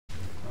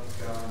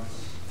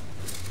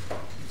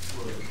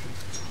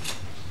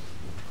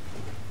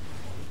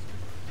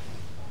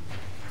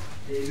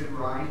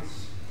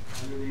writes,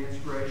 under the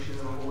inspiration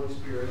of the Holy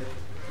Spirit,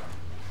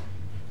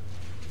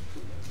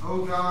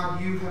 "O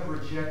God, you have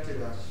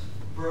rejected us,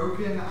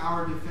 broken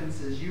our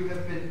defenses. You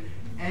have been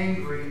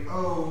angry.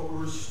 Oh,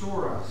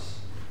 restore us.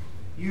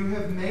 You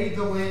have made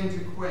the land to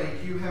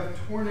quake. You have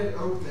torn it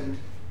open.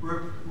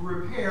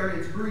 Repair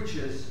its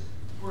breaches,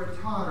 for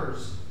it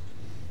totters.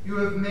 You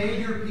have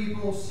made your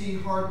people see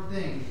hard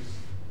things.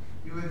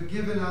 You have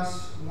given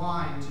us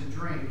wine to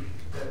drink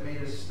that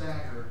made us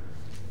stagger.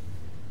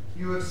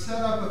 You have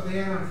set up a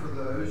banner for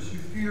those who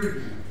fear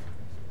you,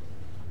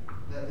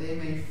 that they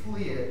may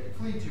flee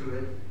to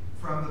it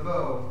from the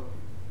bow.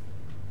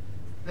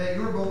 That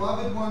your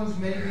beloved ones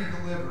may be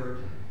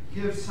delivered.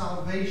 Give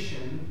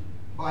salvation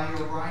by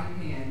your right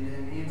hand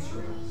and answer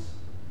us.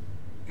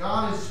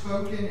 God has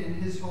spoken in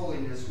his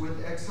holiness.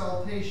 With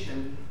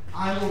exaltation,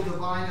 I will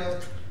divide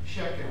up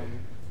Shechem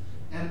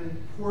and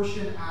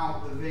portion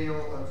out the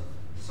vale of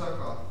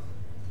Succoth.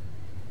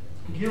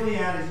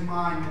 Gilead is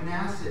mine,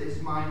 Manasseh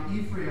is mine,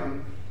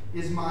 Ephraim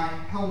is my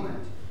helmet,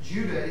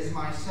 Judah is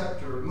my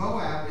scepter,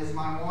 Moab is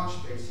my wash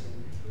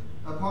basin.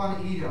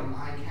 Upon Edom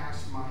I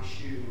cast my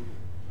shoe.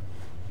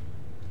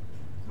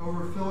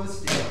 Over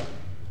Philistia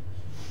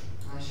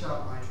I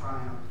shout my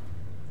triumph.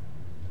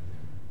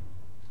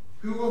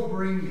 Who will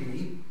bring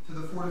me to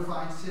the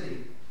fortified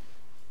city?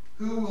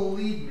 Who will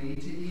lead me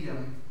to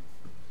Edom?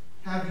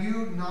 Have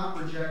you not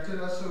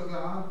rejected us, O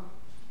God?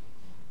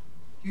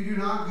 You do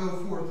not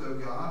go forth, O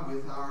God,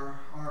 with our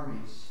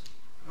armies.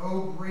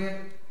 O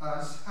grant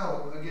us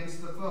help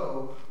against the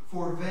foe,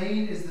 for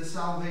vain is the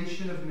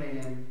salvation of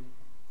man.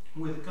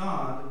 With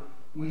God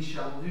we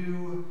shall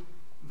do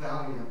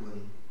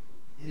valiantly.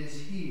 It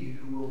is he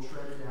who will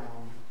tread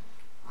down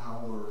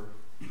our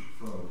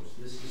foes."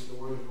 This is the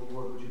word of the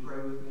Lord. Would you pray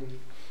with me?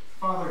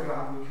 Father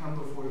God, we come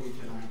before you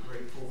tonight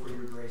grateful for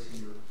your grace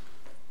and your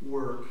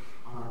work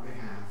on our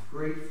behalf.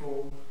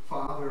 Grateful,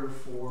 Father,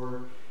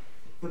 for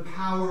the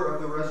power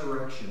of the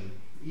resurrection.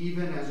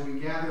 Even as we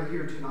gather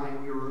here tonight,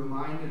 we are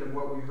reminded of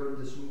what we heard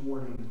this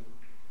morning,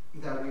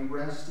 that we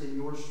rest in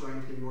your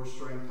strength and your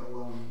strength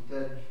alone,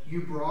 that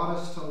you brought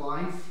us to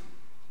life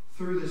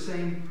through the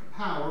same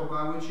power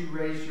by which you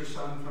raised your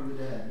Son from the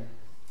dead.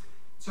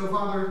 So,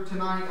 Father,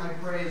 tonight I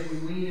pray as we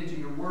lean into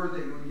your word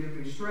that you would give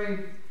me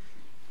strength,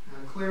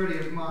 clarity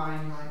of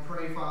mind. I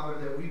pray, Father,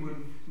 that we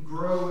would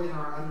grow in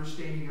our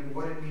understanding of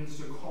what it means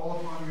to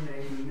call upon your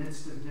name in the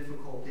midst of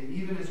difficulty.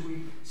 Even as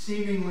we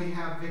seemingly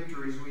have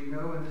victories, we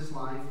know in this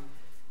life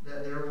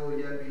that there will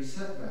yet be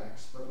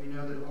setbacks, but we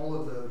know that all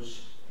of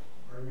those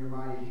are in your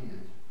mighty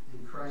hand.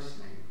 In Christ's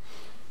name,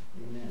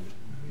 amen.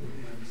 You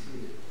may be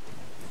seated.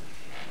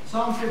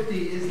 Psalm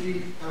 60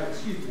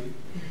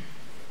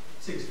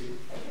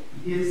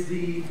 is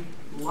the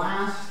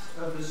last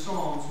of the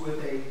Psalms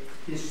with a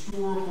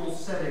historical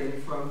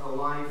setting from the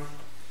life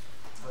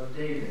of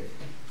David.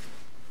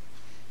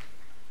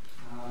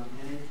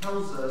 And it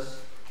tells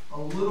us a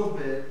little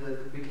bit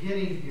that the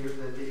beginning here,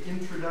 that the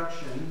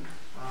introduction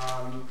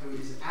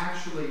is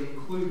actually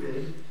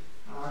included,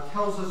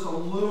 tells us a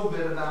little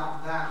bit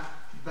about that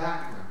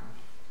background.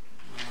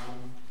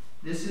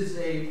 This is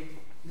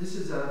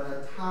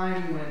a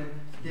time when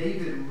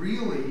David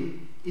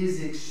really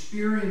is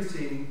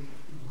experiencing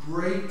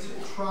great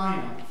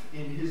triumph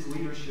in his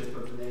leadership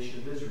of the nation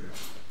of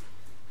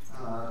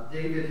Israel.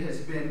 David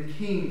has been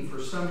king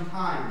for some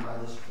time by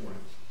this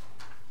point.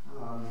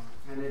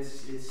 And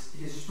it's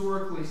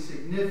historically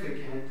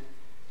significant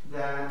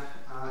that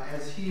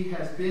as he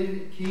has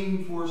been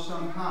king for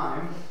some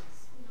time,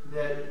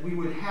 that we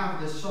would have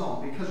this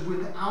psalm. Because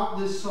without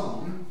this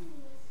psalm,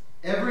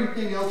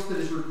 everything else that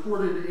is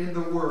recorded in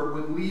the Word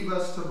would leave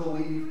us to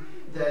believe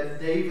that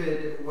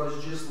David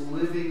was just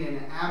living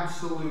in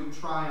absolute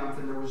triumph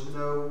and there was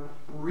no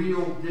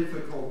real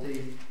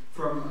difficulty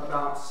from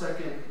about 2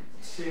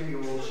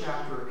 Samuel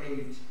chapter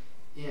 8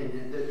 in.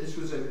 And that this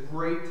was a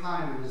great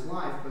time in his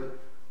life, but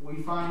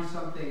we find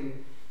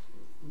something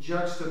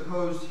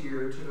juxtaposed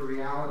here to the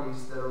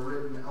realities that are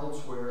written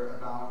elsewhere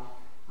about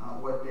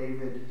what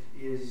David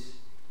is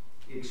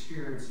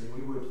experiencing.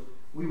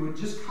 We would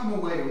just come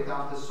away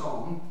without this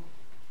psalm,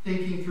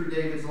 thinking through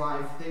David's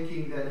life,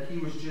 thinking that he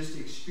was just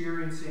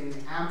experiencing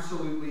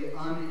absolutely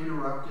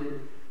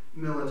uninterrupted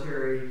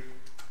military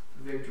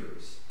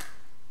victories.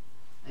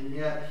 And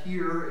yet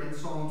here in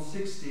Psalm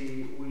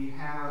 60, we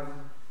have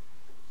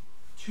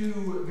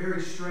two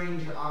very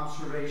strange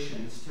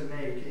observations to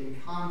make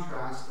in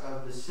contrast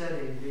of the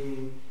setting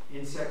being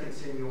in 2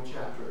 Samuel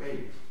chapter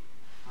 8,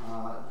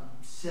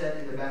 set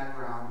in the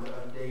background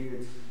of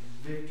David's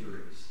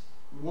victories.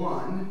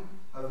 One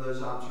of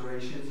those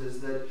observations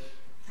is that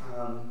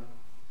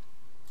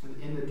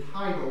in the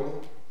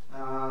title,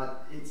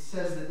 it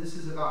says that this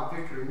is about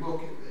victory.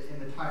 Look in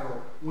the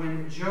title.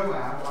 When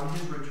Joab, on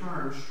his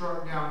return,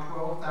 struck down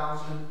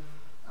 12,000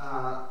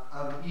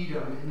 of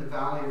Edom in the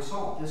Valley of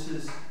Salt. This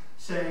is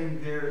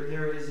saying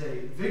there is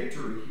a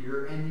victory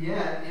here, and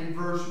yet in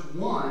verse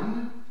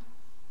 1,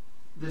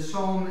 the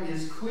psalm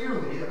is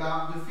clearly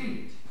about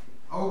defeat.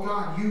 Oh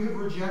God, you have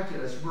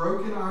rejected us,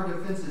 broken our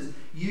defenses.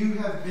 You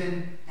have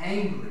been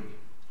angry.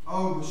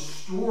 oh,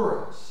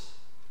 restore us.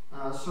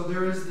 So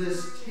there is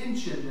this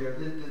tension there.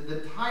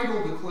 The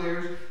title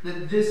declares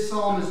that this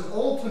psalm is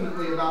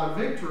ultimately about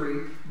a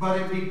victory, but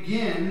it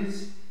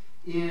begins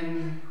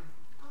in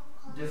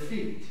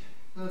defeat.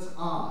 That's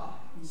odd.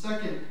 The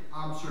second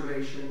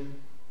observation,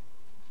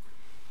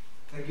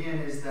 again,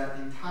 is that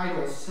the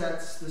title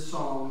sets the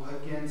psalm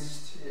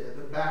against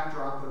the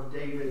backdrop of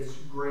David's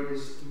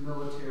greatest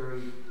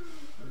military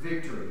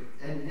victory.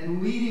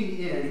 And leading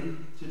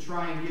in to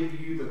try and give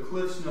you the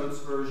Cliff's Notes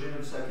version of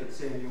 2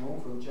 Samuel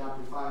from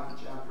chapter 5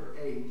 to chapter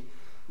 8,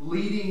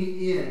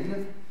 leading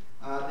in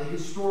the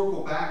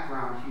historical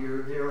background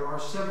here, there are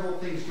several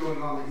things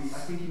going on that I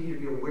think you need to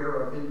be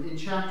aware of. In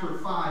chapter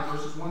 5,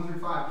 verses 1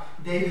 through 5,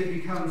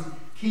 David becomes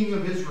king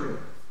of Israel.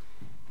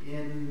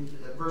 In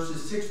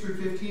verses 6 through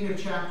 15 of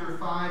chapter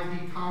 5,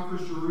 he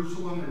conquers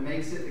Jerusalem and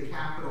makes it the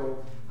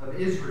capital of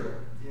Israel.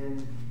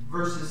 In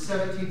verses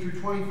 17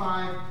 through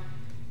 25,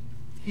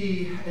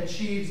 he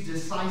achieves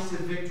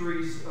decisive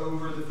victories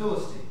over the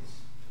Philistines.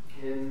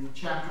 In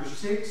chapter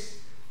 6,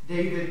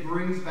 David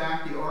brings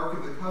back the Ark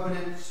of the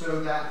Covenant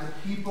so that the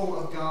people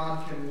of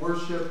God can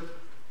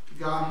worship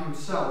God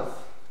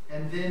himself.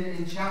 And then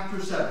in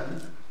chapter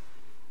 7,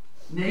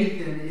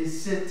 Nathan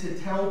is sent to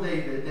tell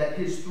David that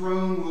his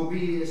throne will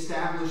be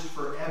established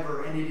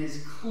forever, and it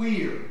is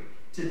clear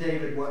to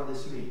David what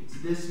this means.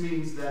 This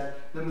means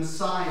that the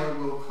Messiah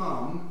will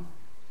come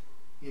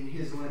in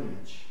his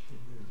lineage.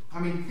 I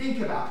mean,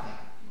 think about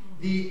that.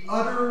 The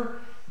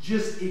utter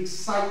just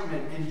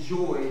excitement and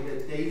joy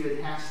that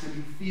David has to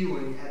be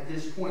feeling at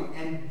this point.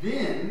 And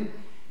then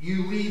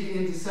you lead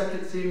into 2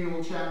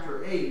 Samuel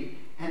chapter 8,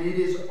 and it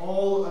is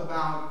all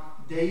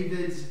about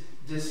David's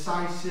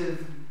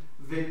decisive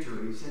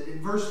victories. And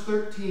in verse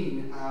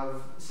 13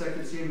 of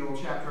 2 Samuel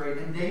chapter 8,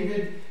 and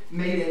David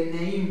made a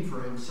name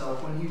for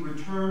himself when he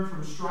returned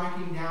from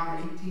striking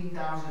down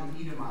 18,000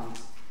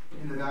 Edomites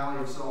in the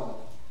valley of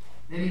Saul.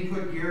 Then he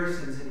put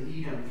garrisons in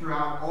Edom.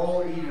 Throughout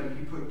all Edom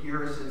he put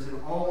garrisons,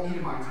 and all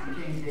Edomites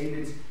became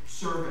David's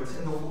servants.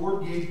 And the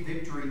Lord gave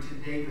victory to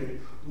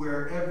David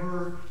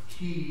wherever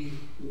he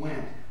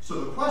went.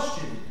 So the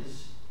question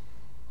is,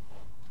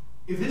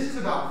 if this is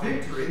about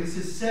victory, and this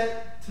is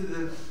set to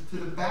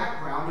the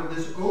background of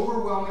this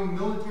overwhelming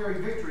military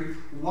victory,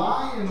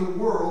 why in the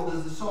world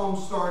does the psalm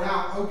start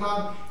out, "Oh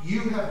God,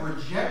 you have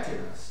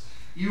rejected us.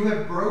 You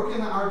have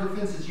broken our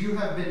defenses. You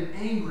have been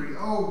angry.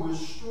 Oh,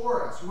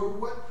 restore us."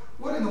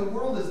 What in the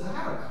world is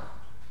that about?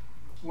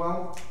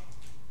 Well,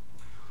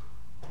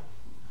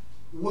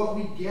 what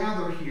we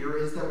gather here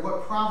is that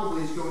what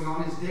probably is going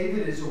on is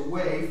David is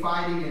away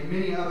fighting in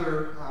many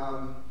other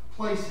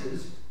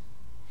places,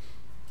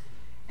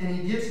 and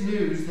he gets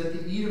news that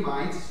the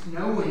Edomites,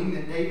 knowing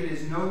that David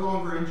is no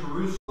longer in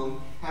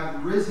Jerusalem,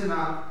 have risen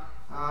up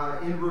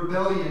in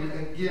rebellion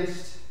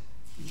against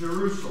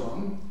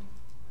Jerusalem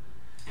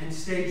and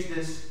staged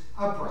this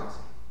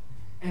uprising.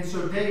 And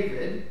so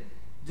David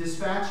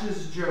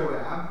dispatches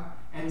Joab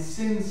and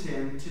sends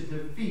him to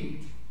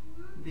defeat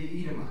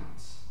the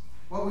Edomites.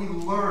 What we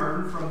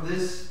learn from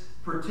this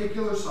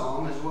particular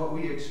psalm is what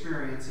we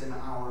experience in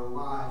our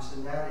lives,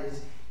 and that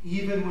is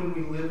even when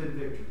we live in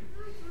victory.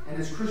 And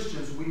as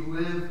Christians, we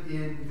live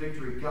in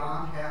victory.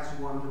 God has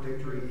won the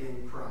victory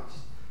in Christ.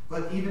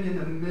 But even in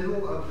the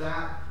middle of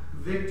that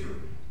victory,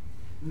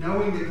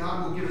 knowing that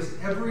God will give us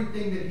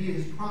everything that he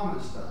has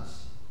promised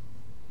us,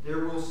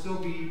 there will still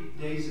be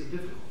days of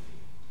difficulty.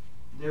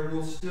 There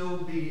will still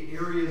be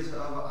areas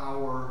of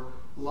our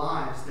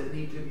lives that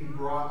need to be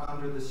brought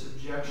under the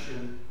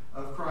subjection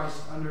of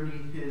Christ,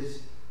 underneath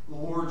his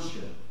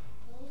lordship.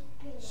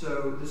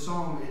 So the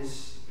psalm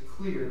is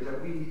clear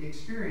that we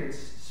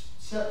experience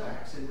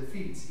setbacks and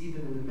defeats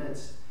even in the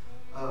midst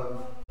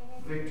of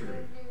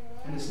victory.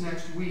 And this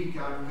next week,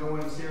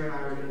 Sarah and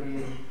I are going to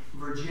be in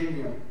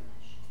Virginia.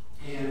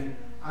 And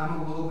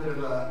I'm a little bit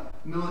of a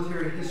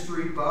military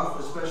history buff,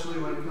 especially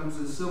when it comes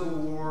to the Civil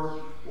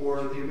War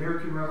or the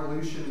American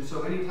Revolution. And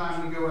so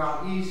anytime we go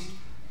out east,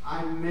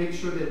 I make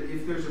sure that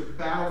if there's a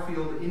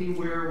battlefield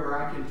anywhere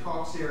where I can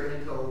talk Sarah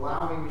into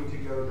allowing me to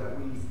go, that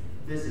we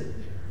visit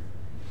there.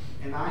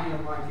 And I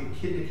am like a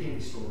kid in a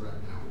candy store right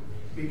now,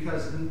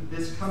 because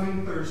this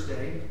coming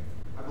Thursday,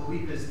 I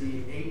believe is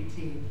the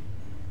 18th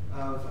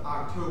of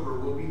October,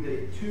 will be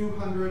the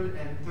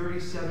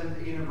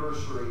 237th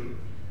anniversary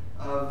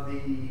of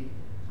the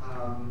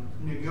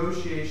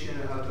negotiation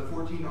of the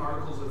 14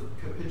 Articles of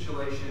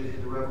Capitulation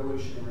in the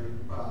Revolutionary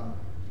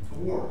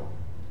War.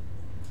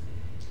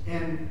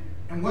 And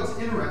what's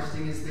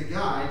interesting is the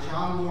guy,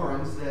 John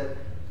Lawrence,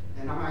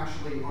 and I'm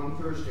actually on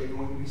Thursday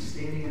going to be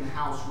standing in the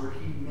house where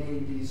he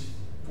made these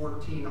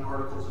 14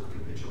 Articles of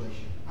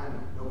Capitulation. I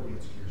know, nobody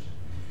else cares.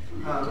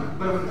 But I'm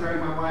going to drag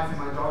my wife and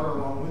my daughter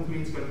along with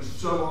me. It's going to be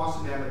so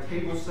awesome to have a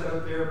table set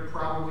up there.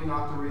 Probably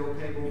not the real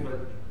table,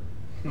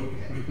 but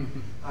okay.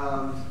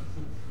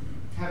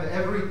 Have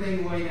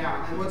everything laid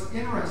out. And what's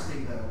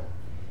interesting, though,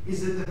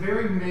 is that the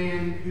very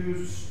man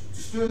who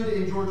stood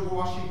in George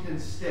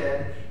Washington's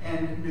stead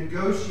and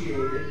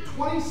negotiated,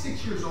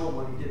 26 years old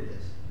when he did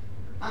this,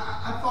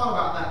 I thought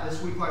about that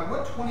this week. Like,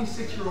 what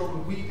 26-year-old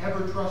would we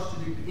ever trust to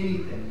do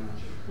anything in our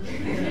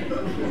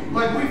church?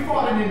 Like, we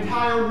fought an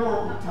entire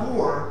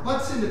war.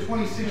 Let's send a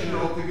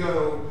 26-year-old to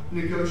go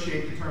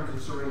negotiate the terms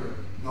of surrender.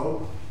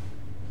 Nope.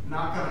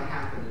 Not going to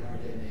happen in our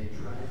day and age,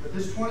 right? But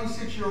this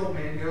 26-year-old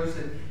man goes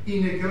and he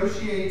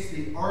negotiates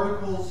the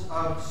Articles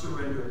of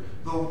Surrender.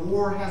 The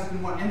war has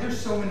been won. And there's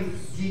so many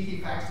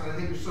geeky facts that I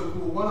think are so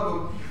cool. One of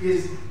them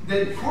is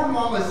that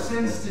Cornwallis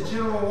sends to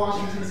General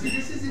Washington. See,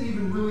 this isn't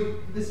even really,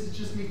 this is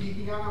just me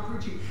geeking out, I'm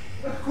preaching.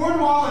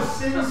 Cornwallis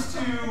sends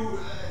to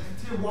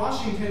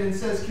Washington and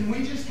says, can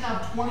we just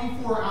have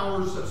 24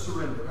 hours of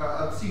surrender,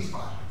 of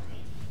ceasefire?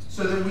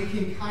 So that we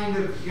can kind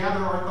of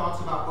gather our thoughts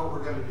about what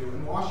we're going to do.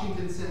 And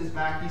Washington sends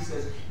back, he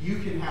says, you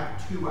can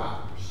have 2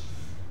 hours.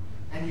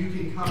 And you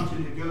can come to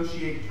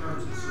negotiate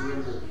terms of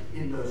surrender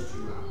in those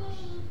 2 hours.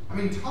 I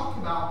mean, talk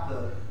about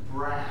the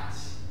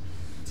brass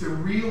to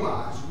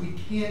realize we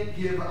can't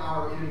give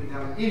our enemy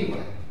down.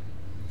 Anyway,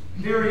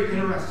 very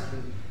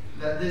interesting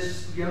that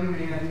this young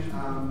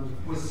man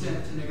was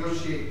sent to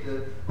negotiate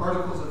the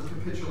Articles of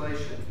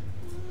Capitulation.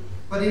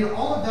 But in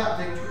all of that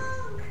victory,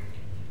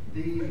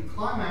 the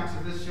climax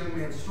of this young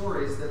man's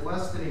story is that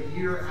less than a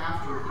year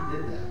after he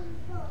did that,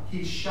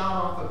 he's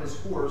shot off of his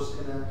horse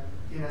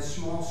in a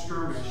small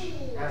skirmish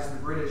as the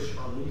British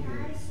are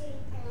leaving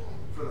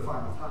for the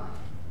final time.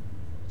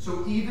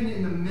 So even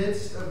in the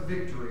midst of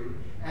victory,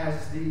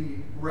 as the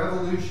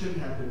revolution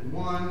had been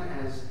won,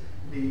 as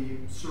the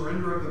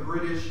surrender of the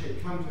British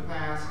had come to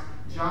pass,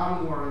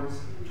 John Laurens,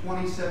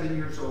 27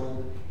 years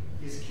old,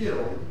 is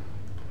killed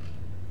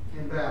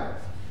in battle.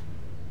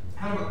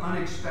 Kind of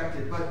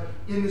unexpected, but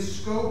in the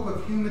scope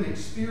of human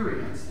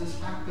experience, this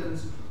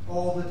happens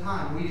all the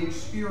time. We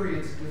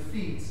experience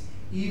defeats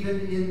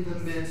even in the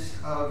midst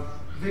of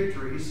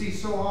victory. You see,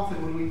 so often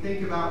when we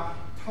think about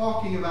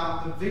talking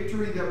about the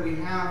victory that we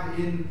have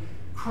in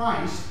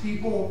Christ,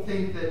 people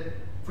think that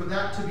for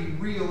that to be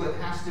real, it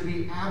has to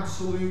be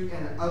absolute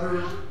and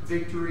utter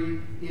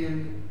victory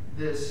in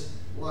this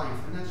life.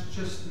 And that's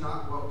just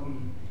not what we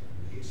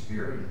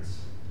experience.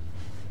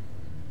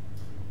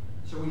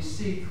 So we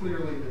see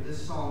clearly that this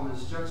psalm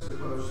is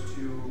juxtaposed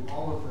to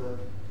all of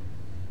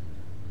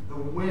the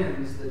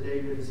wins that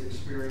David is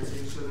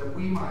experiencing, so that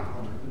we might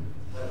learn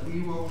that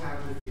we will have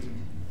defeat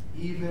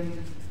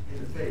even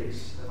in the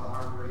face of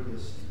our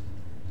greatest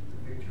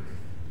victory.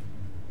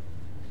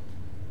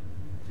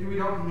 See, we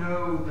don't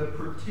know the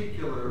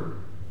particular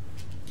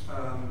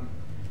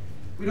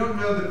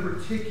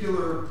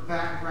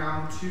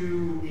background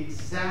to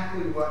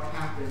exactly what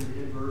happened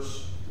in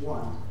verse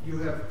 1. You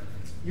have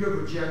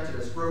rejected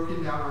us,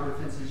 broken down our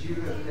defenses. You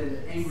have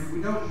been angry.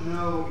 We don't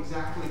know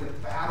exactly the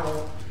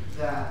battle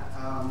that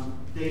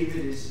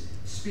David is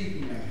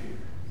speaking of here.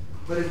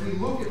 But if we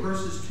look at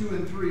verses 2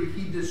 and 3,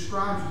 he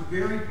describes with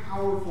very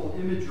powerful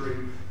imagery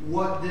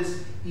what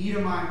this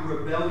Edomite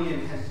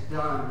rebellion has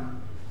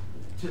done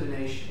to the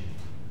nation.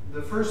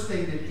 The first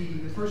image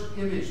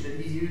that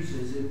he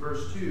uses in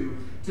verse 2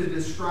 to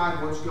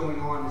describe what's going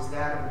on is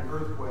that of an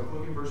earthquake.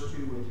 Look at verse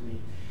 2 with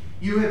me.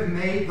 You have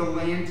made the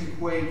land to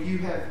quake. You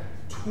have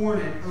torn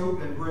it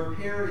open.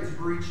 Repair its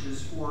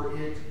breaches, for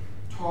it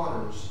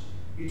totters.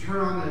 You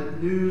turn on the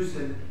news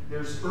and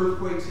there's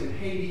earthquakes in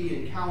Haiti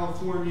and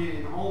California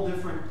and all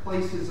different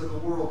places of the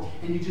world,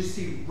 and you just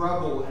see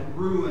rubble and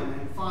ruin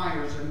and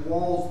fires and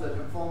walls that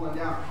have fallen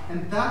down.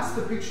 And that's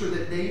the picture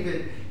that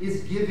David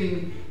is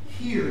giving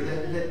here,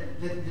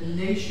 that the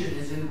nation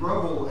is in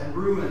rubble and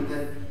ruin,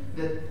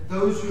 that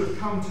those who have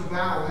come to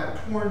battle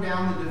have torn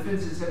down the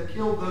defenses, have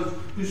killed those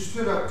who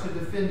stood up to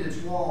defend its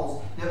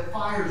walls, that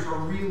fires are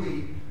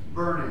really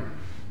burning.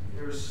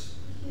 There's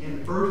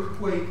an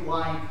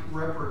earthquake-like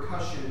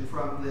repercussion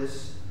from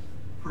this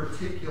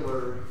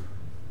particular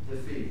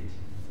defeat.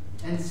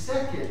 And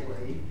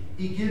secondly,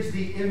 he gives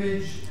the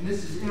image, and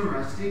this is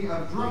interesting,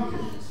 of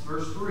drunkenness.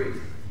 Verse 3.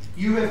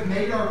 You have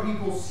made our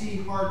people see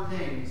hard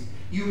things.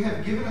 You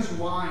have given us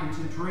wine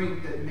to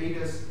drink that made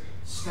us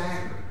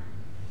stagger.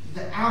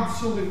 The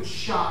absolute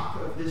shock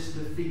of this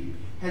defeat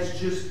has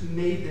just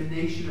made the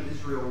nation of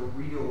Israel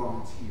reel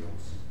on its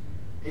heels.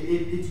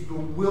 It's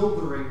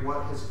bewildering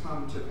what has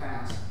come to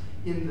pass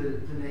in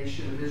the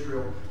nation of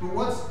Israel. But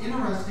what's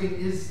interesting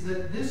is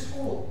that this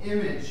whole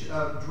image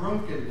of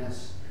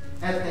drunkenness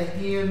at the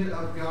hand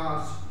of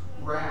God's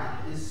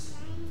wrath is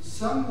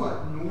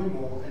somewhat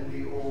normal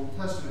in the Old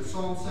Testament.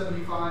 Psalm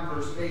 75,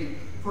 verse 8,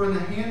 for in the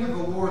hand of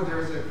the Lord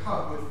there is a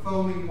cup with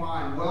foaming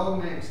wine, well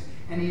mixed,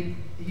 and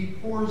he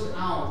pours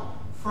out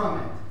from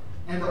it,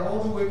 and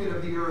all the wicked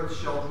of the earth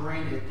shall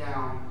drain it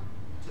down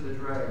to the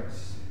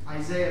dregs.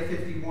 Isaiah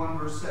 51,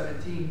 verse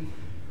 17,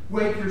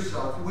 wake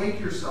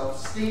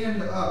yourself,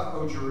 stand up,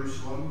 O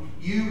Jerusalem,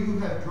 you who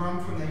have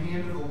drunk from the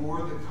hand of the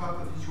Lord the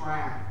cup of his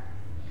wrath,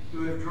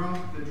 who have drunk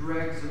the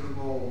dregs of the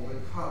bowl, the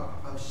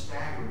cup of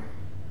staggering.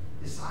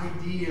 This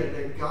idea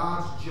that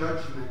God's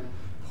judgment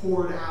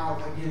poured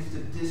out against a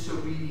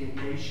disobedient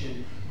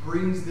nation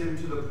brings them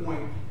to the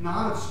point,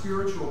 not of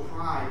spiritual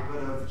pride,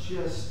 but of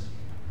just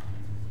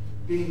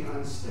being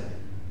unsteady,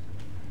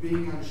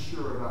 being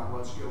unsure about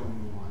what's going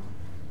on.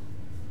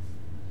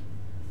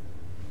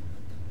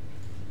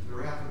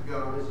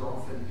 God is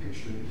often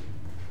pictured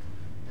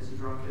as a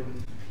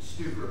drunken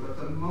stupor. But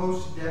the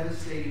most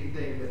devastating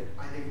thing that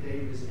I think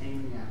David is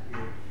aiming at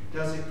here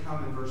doesn't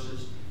come in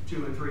verses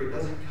 2 and 3. It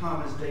doesn't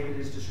come as David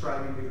is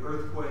describing the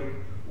earthquake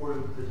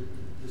or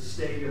the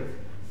state of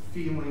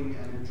feeling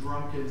and a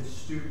drunken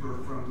stupor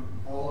from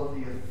all of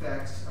the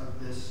effects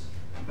of this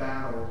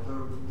battle. The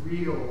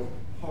real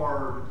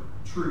hard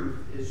truth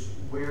is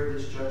where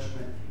this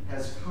judgment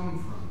has come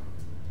from.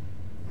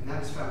 And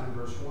that is found in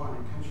verse 1.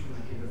 It comes from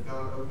the hand of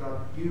God. Oh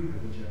God, you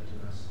have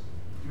rejected us.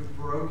 You have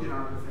broken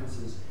our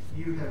defenses.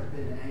 You have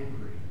been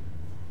angry.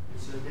 And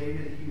so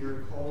David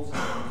here calls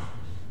out,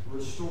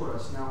 restore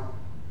us. Now,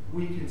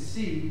 we can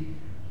see,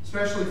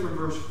 especially from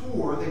verse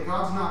 4, that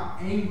God's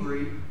not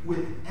angry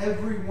with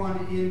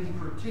everyone in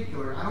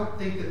particular. I don't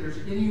think that there's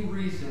any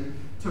reason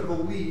to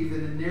believe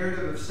in the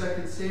narrative of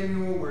 2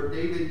 Samuel where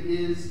David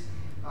is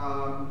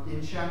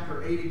in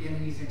chapter 8 again,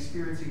 he's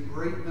experiencing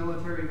great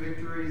military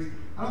victories.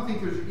 I don't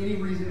think there's any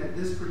reason at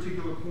this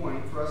particular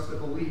point for us to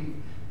believe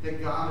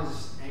that God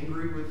is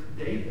angry with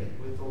David,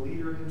 with the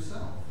leader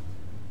himself.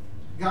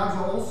 God's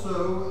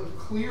also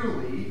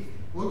clearly,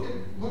 look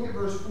at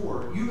verse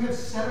 4. You have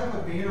set up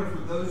a banner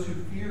for those who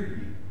fear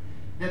you,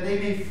 that they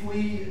may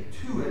flee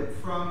to it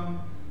from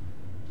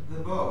the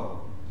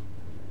bow.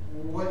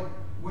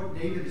 What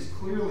David is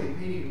clearly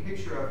painting a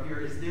picture of here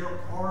is there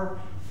are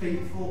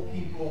faithful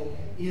people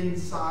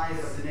inside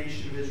of the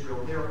nation of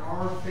Israel. There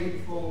are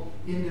faithful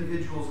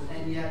individuals,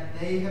 and yet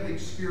they have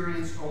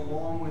experienced,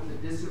 along with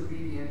the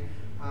disobedient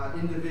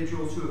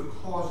individuals who have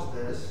caused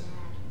this,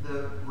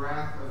 the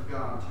wrath of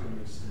God to an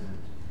extent.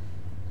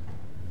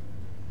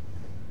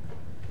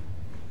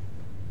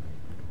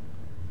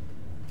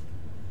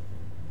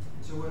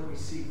 And so what we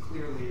see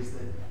clearly is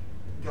that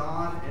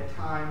God, at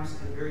times,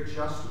 in a very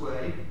just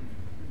way,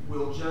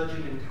 will judge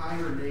an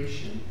entire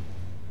nation,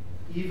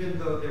 even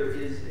though there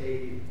is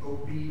a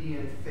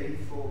obedient,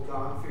 faithful,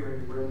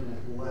 God-fearing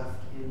remnant left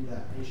in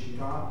that nation.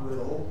 God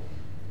will,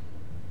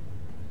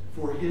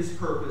 for his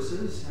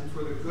purposes and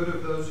for the good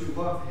of those who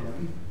love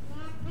him,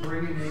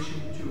 bring a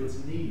nation to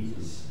its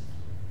knees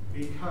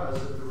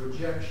because of the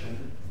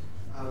rejection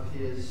of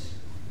his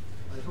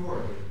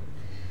authority.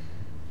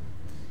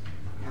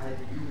 Now,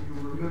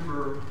 you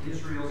remember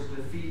Israel's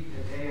defeat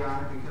at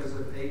Ai because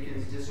of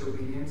Achan's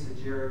disobedience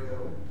at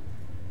Jericho.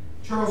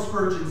 Charles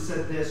Spurgeon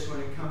said this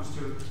when it comes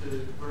to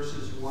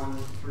verses 1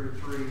 through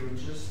 3,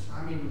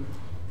 and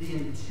the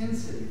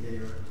intensity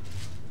there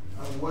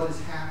of what is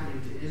happening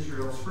to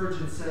Israel.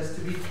 Spurgeon says,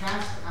 to be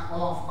cast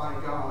off by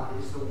God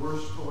is the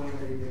worst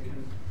calamity that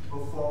can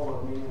befall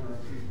a man or a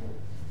people.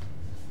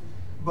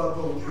 But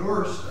the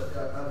worst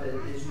of it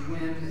is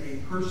when a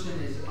person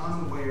is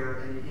unaware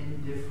and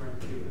indifferent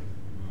to it.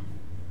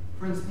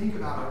 Friends, think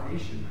about our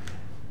nation right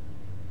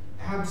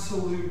now.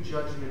 Absolute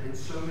judgment in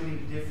so many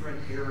different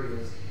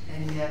areas,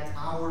 and yet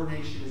our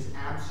nation is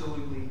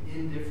absolutely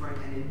indifferent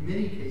and in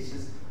many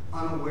cases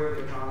unaware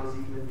that God has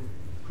even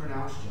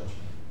pronounced judgment.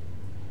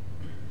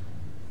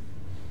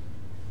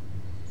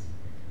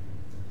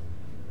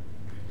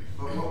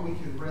 But what we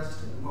can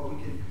rest in,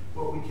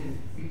 what we can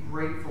be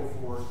grateful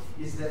for,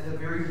 is that the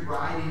very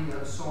writing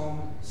of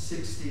Psalm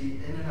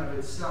 60 in and of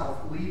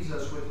itself leaves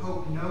us with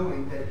hope,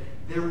 knowing that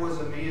there was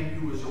a man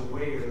who was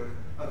aware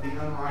of the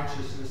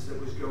unrighteousness that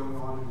was going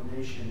on in the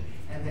nation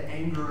and the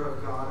anger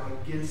of God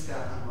against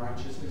that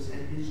unrighteousness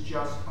and his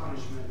just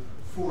punishment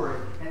for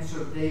it. And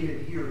so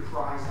David here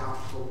cries out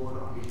to the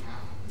Lord on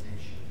behalf of the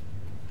nation.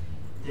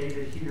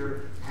 David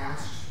here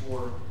asks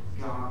for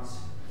God's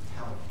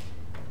help.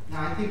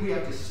 Now, I think we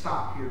have to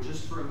stop here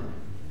just for a minute.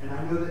 And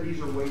I know that these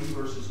are weighty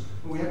verses,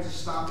 but we have to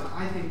stop, and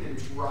I think that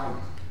it's right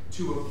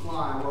to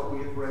apply what we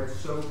have read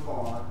so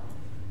far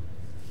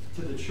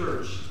to the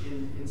church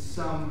in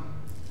some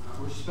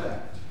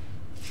respect.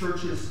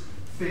 Churches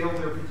fail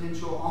their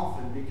potential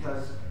often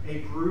because a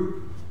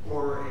group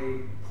or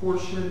a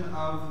portion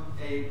of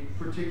a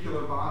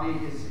particular body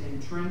is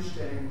entrenched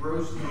and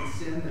engrossed in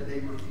sin that they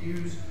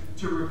refuse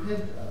to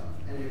repent of.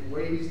 And it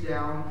weighs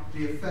down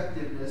the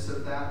effectiveness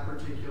of that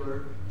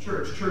particular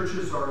church.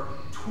 Churches are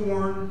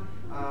torn.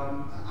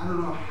 I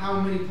don't know how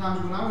many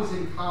times. When I was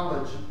in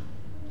college,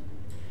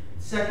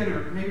 second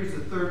or maybe it was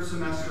the third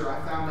semester,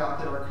 I found out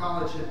that our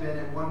college had been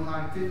at one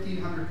time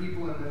 1,500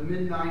 people. In the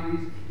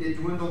mid-90s, it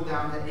dwindled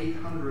down to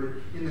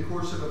 800 in the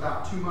course of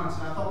about 2 months.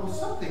 And I thought, well,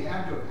 something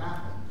had to have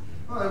happened.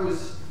 Well, it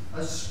was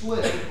a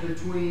split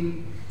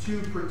between two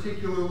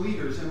particular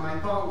leaders. And my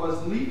thought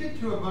was, leave it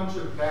to a bunch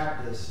of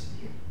Baptists.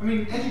 I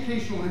mean,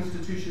 educational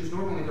institutions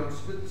normally don't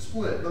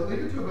split, but leave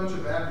it to a bunch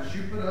of Baptists.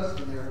 You put us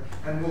in there,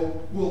 and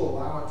we'll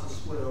allow it to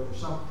split over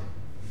something.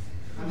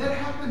 And that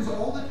happens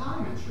all the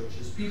time in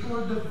churches. People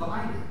are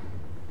divided.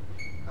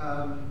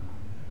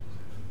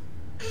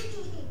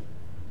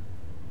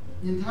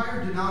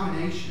 Entire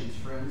denominations,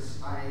 friends,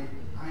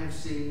 I have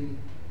seen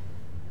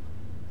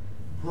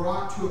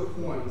brought to a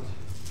point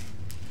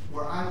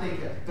where I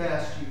think at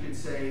best you could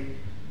say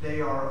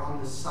they are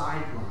on the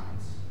sidelines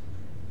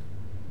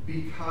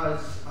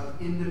because of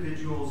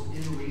individuals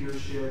in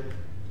leadership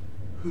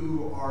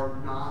who are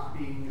not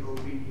being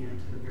obedient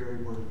to the very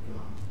word of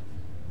God.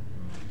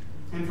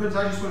 And friends,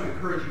 I just want to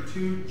encourage you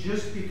too,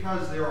 just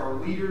because there are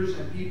leaders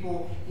and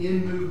people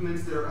in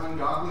movements that are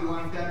ungodly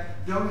like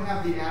that, don't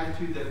have the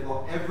attitude that,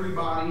 well,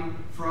 everybody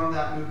from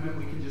that movement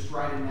we can just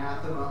write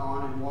anathema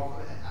on and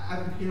walk.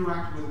 I've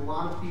interacted with a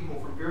lot of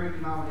people from varying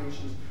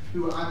denominations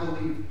who I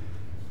believe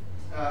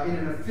in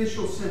an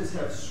official sense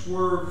have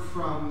swerved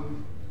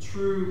from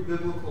true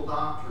biblical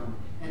doctrine.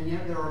 And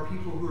yet there are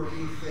people who are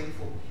being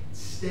faithful,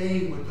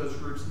 staying with those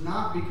groups,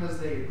 not because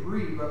they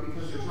agree, but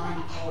because they're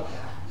trying to call it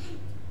that.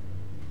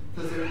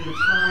 Because they're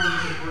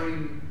trying to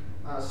bring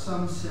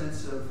some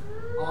sense of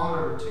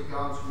honor to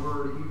God's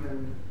word,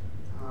 even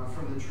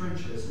from the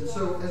trenches. And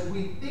so as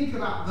we think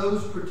about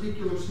those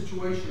particular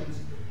situations,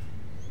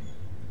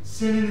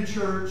 sin in the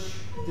church,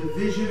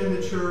 division in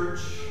the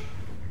church,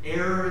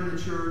 error in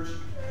the church,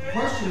 the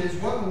question is,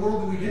 what in the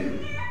world do we do?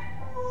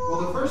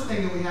 Well, the first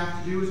thing that we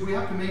have to do is we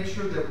have to make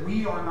sure that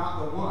we are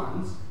not the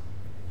ones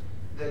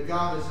that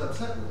God is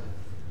upset with.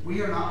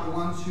 We are not the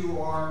ones who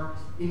are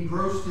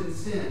engrossed in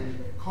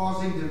sin,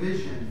 causing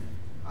division,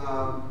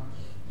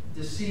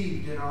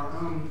 deceived in our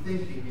own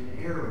thinking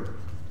and error.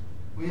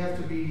 We have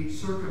to be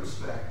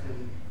circumspect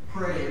and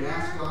pray and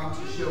ask God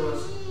to show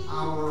us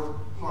our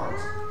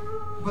hearts.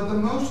 But the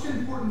most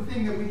important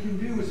thing that we can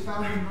do is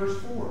found in verse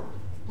 4.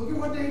 Look at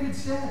what David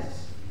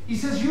says. He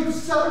says, "You have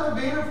set up a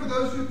banner for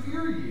those who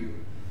fear you,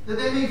 that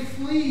they may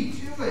flee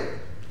to it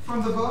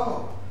from the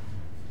bow."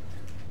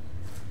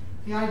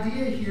 The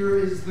idea here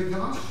is the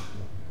gospel.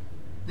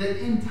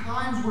 That in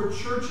times where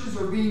churches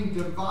are being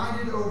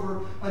divided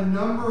over a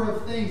number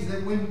of things,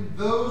 that when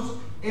those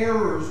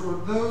errors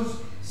or those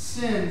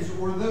sins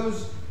or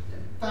those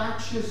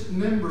factious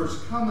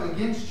members come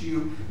against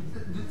you,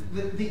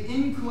 the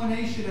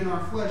inclination in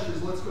our flesh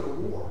is, let's go to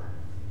war.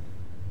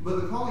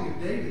 But the calling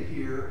of David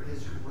here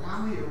is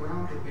rally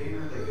around the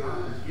banner that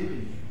God has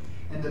given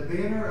you. And the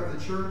banner of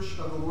the church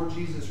of the Lord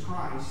Jesus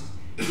Christ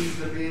is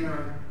the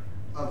banner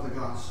of the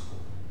gospel.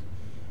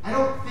 I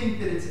don't think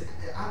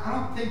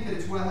that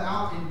it's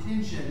without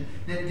intention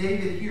that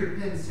David here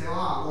pens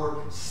Selah,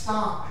 or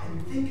stop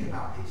and think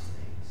about these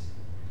things.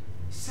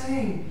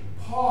 Saying,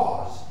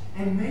 pause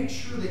and make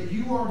sure that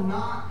you are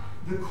not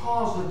the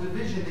cause of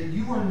division, that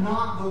you are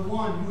not the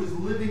one who is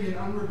living in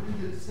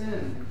unrepentant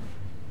sin.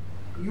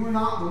 You are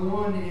not the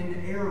one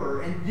in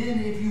error. And then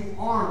if you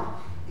aren't,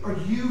 are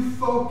you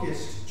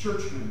focused,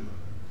 church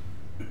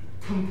member,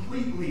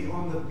 completely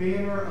on the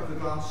banner of the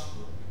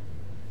gospel?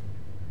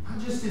 Not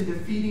just in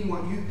defeating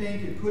what you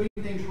think and putting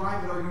things right,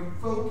 but are you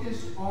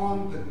focused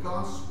on the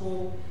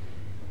gospel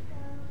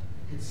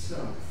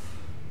itself?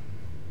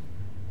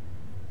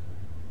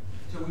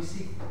 So we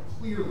see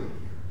clearly here,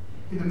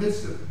 in the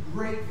midst of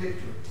great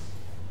victories,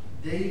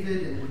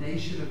 David and the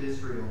nation of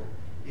Israel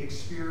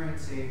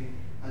experiencing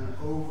an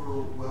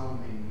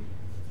overwhelming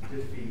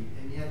defeat.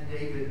 And yet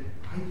David,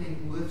 I think,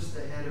 lifts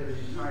the head of an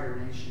entire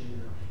nation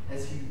here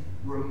as he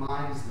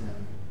reminds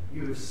them,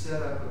 you have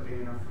set up a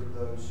banner for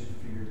those who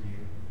fear you,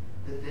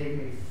 that they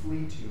may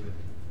flee to it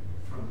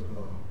from the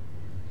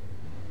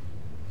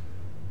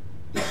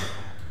bow.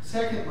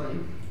 Secondly,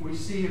 we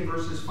see in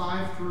verses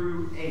 5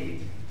 through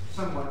 8,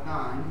 somewhat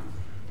 9,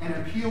 an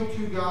appeal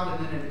to God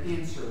and then an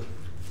answer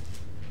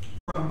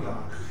from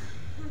God.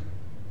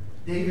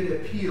 David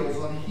appeals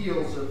on the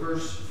heels of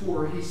verse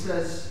 4. He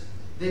says,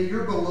 that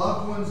your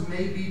beloved ones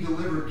may be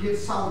delivered. Give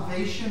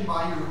salvation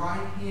by your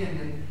right hand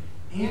and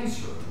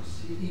answer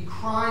us. He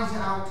cries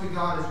out to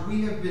God as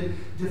we have been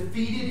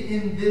defeated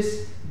in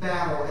this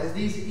battle, as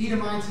these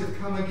Edomites have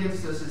come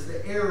against us, as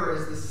the error,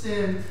 as the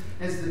sin,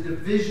 as the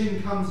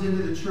division comes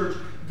into the church.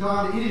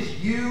 God, it is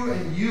you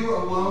and you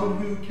alone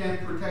who can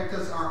protect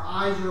us. Our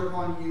eyes are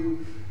upon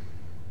you.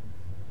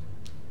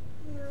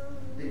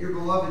 That your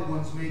beloved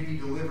ones may be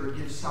delivered.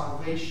 Give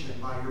salvation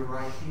by your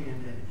right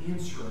hand and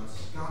answer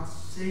us. God,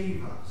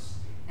 save us.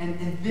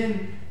 And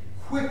then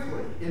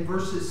quickly in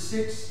verses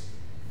 6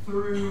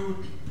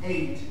 through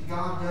 8,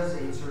 God does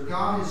answer.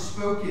 God has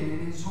spoken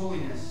in His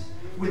holiness.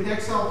 With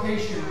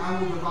exaltation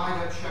I will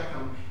divide up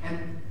Shechem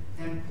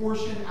and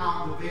portion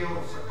out the vale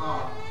of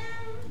Succoth.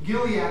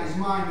 Gilead is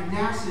mine,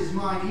 Manasseh is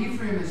mine,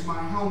 Ephraim is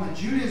my helmet,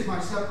 Judah is my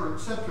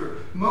scepter,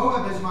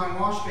 Moab is my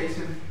wash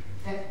basin.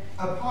 And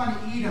upon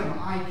Edom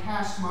I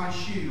cast my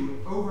shoe,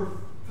 over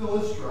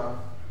Philistia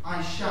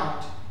I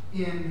shout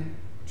in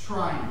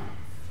triumph.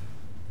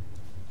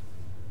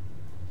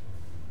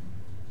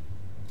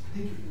 I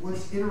think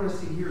what's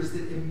interesting here is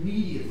that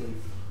immediately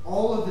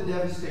all of the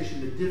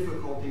devastation, the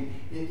difficulty,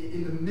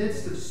 in the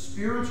midst of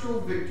spiritual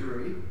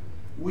victory,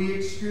 we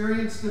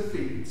experience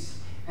defeats.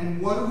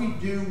 And what do we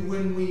do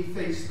when we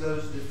face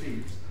those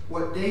defeats?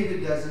 What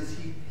David does is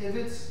he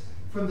pivots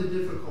from the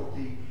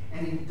difficulty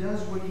and he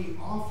does what he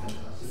often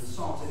does in the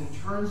Psalms, and he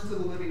turns to the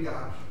living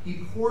God.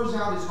 He pours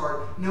out his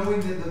heart,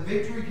 knowing that the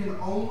victory can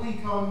only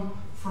come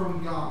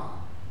from God.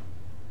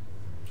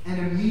 And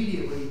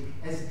immediately,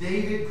 as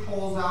David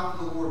calls out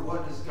to the Lord,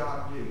 what does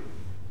God do?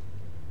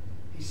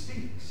 He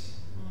speaks.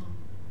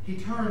 He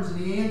turns and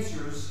he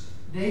answers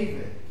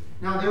David.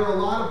 Now, there are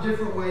a lot of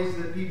different ways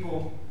that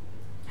people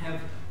have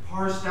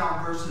parsed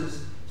out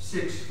verses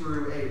 6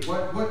 through 8.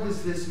 What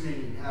does this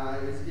mean?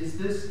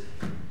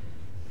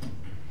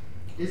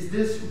 Is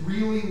this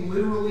really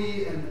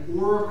literally an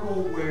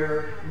oracle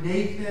where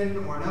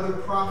Nathan or another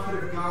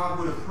prophet of God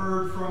would have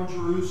heard from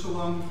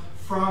Jerusalem,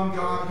 from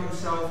God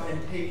himself,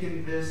 and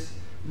taken this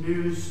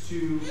news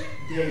to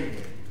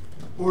David?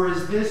 Or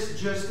is this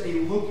just a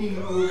looking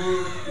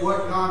over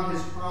what God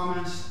has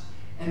promised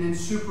and then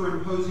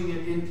superimposing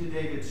it into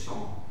David's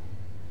song?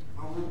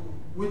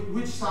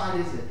 Which side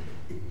is it?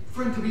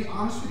 Friend, to be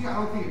honest with you, I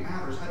don't think it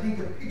matters. I think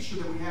the picture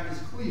that we have is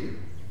clear.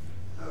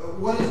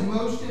 What is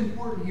most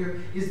important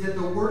here is that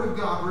the Word of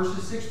God,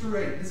 verses 6 through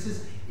 8,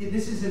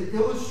 this is an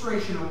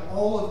illustration of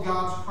all of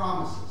God's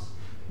promises.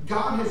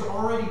 God has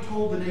already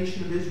told the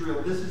nation of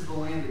Israel, this is the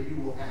land that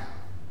you will have.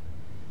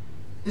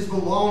 This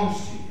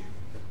belongs to you.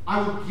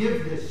 I will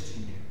give this to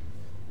you.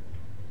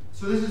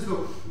 So this is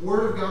the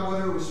Word of God,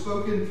 whether it was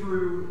spoken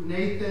through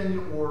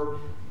Nathan or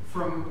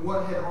from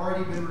what had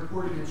already been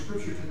recorded in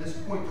Scripture to this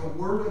point. The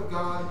Word of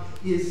God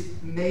is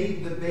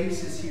made the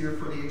basis here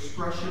for the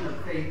expression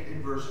of faith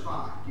in verse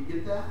 5. Do you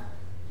get that?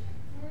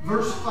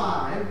 Verse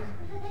 5,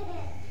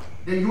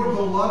 that your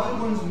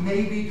beloved ones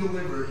may be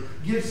delivered.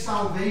 Give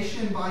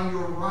salvation by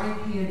your right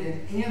hand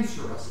and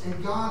answer us.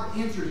 And God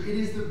answers. It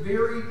is the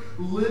very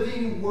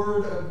living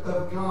Word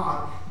of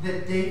God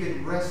that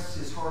David rests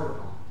his heart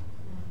upon.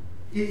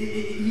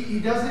 He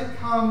doesn't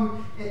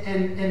come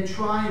and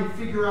try and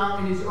figure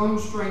out in his own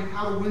strength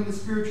how to win the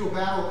spiritual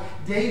battle.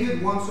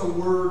 David wants a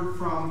word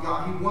from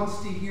God. He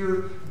wants to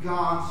hear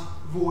God's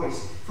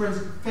voice. Friends,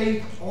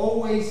 faith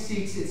always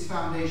seeks its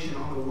foundation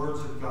on the words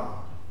of God.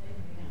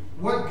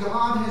 What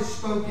God has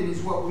spoken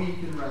is what we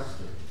can rest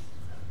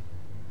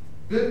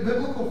in.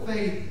 Biblical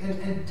faith,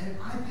 and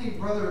I think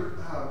Brother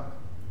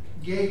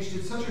Gage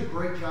did such a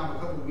great job a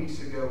couple of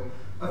weeks ago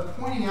of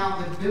pointing out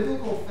that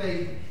biblical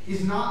faith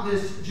is not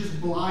this just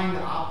blind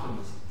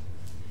optimism.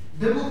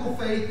 Biblical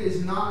faith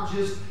is not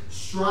just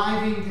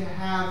striving to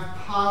have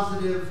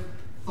positive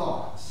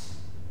thoughts.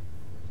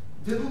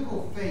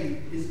 Biblical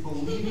faith is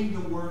believing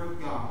the Word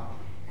of God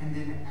and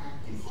then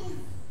acting on it.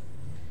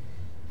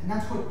 And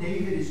that's what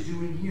David is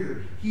doing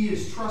here. He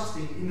is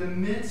trusting in the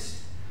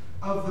midst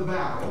of the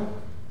battle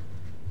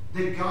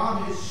that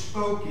God has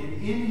spoken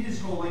in His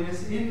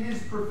holiness, in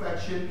His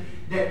perfection,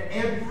 that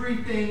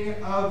everything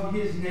of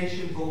His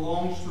nation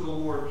belongs to the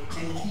Lord,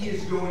 and He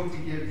is going to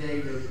give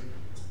David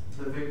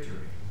the victory.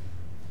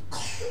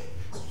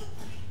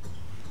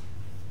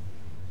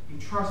 He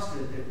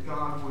trusted that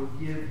God would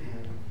give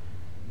him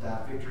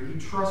that victory. He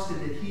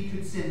trusted that he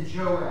could send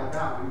Joab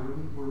out.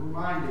 We're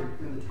reminded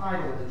in the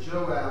title that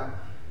Joab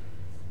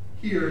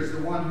here is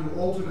the one who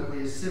ultimately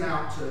is sent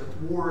out to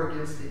war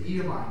against the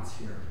Edomites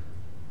here.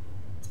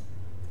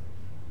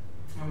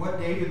 And what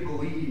David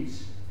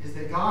believes is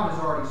that God has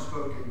already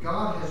spoken.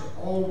 God has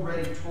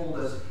already told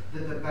us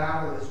that the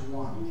battle is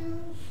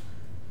won.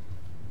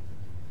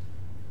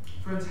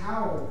 Friends,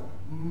 how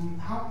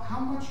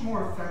much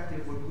more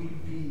effective would we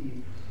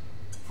be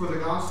for the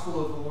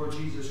gospel of the Lord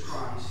Jesus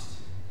Christ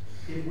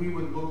if we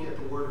would look at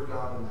the Word of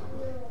God in that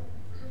way?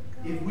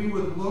 If we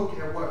would look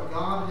at what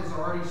God has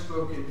already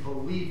spoken,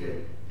 believe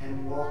it,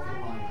 and walk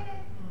in line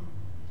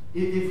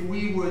with it. If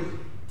we would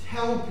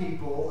tell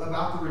people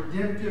about the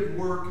redemptive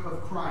work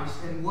of Christ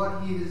and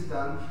what He has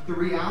done, the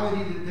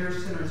reality that they're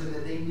sinners and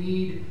that they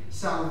need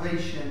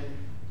salvation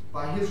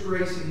by His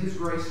grace and His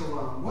grace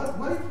alone.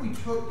 What if we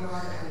took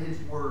God at His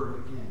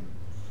word again?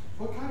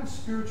 What kind of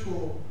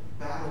spiritual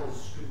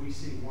battles could we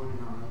see won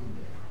in our own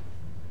day?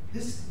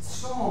 This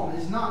psalm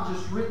is not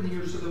just written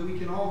here so that we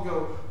can all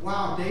go,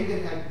 wow,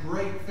 David had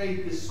great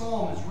faith. This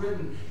psalm is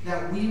written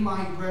that we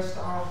might rest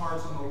our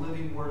hearts on the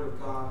living Word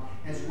of God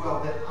as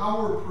well. That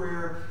our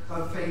prayer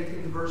of faith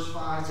in verse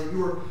 5, that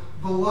your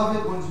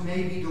beloved ones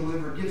may be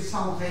delivered. Give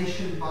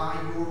salvation by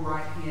your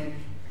right hand.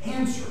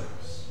 Answer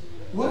us.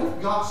 What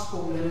if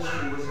gospel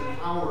ministry was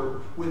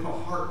empowered with a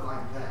heart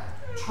like that?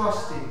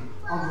 Trusting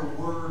on the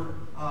Word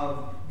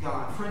of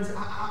God. Friends,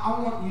 I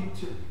want you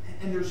to...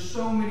 And there's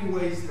so many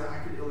ways that I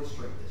could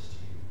illustrate this to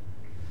you.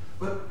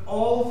 But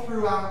all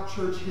throughout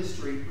church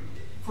history,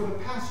 for the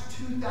past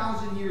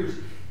 2,000 years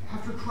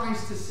after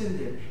Christ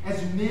ascended,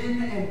 as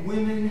men and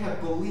women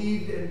have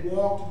believed and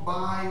walked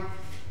by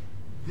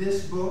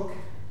this book,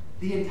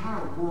 the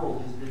entire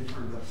world has been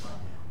turned upside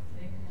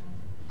down.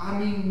 I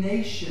mean,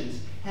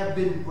 nations have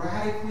been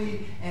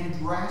radically and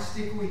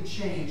drastically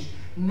changed.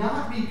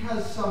 Not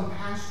because some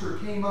pastor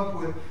came up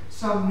with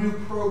some new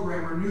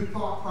program or new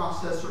thought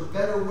process or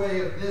better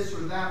way of this or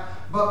that,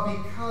 but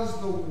because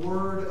the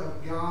Word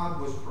of God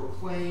was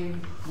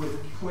proclaimed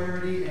with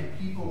clarity and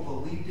people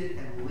believed it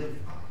and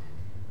lived by it.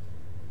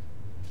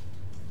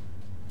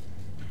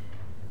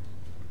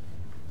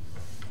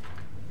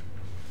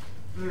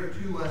 There are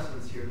two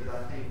lessons here that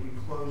I think we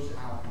close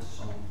out this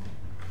psalm.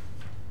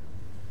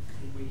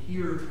 We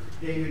hear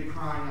David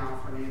crying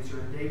out for an answer,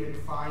 and David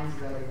finds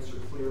that answer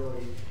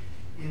clearly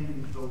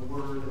in the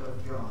Word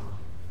of God.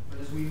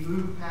 But as we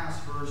move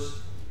past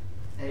verse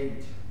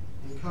 8,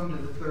 and come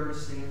to the third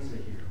stanza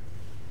here.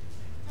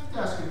 I have to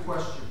ask a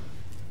question.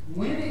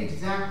 When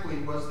exactly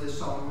was this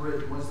psalm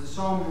written? Was the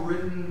psalm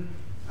written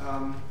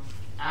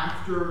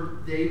after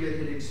David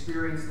had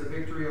experienced the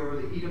victory over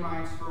the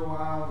Edomites for a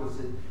while? Was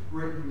it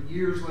written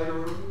years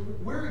later?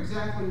 Where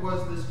exactly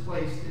was this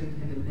placed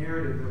in the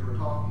narrative that we're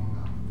talking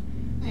about?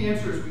 The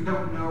answer is we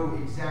don't know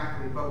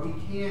exactly, but we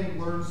can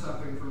learn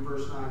something from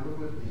verse 9. Look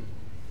with me.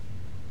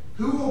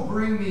 Who will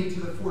bring me to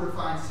the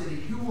fortified city?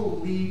 Who will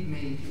lead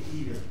me to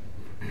Edom?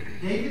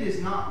 David is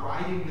not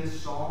writing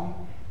this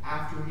psalm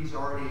after he's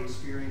already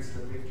experienced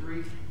the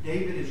victory.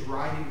 David is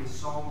writing this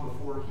psalm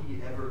before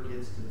he ever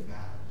gets to the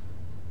battle.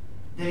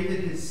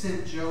 David has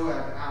sent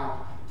Joab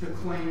out to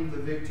claim the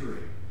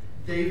victory.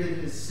 David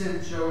has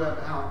sent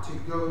Joab out to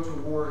go to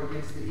war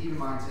against the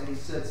Edomites, and he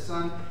said,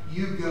 son,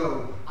 you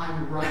go.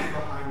 I'm right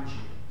behind you.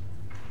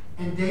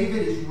 And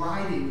David is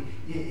writing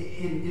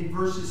in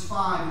verses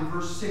 5 and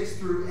verse 6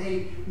 through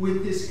 8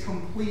 with this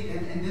complete,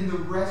 and then the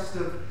rest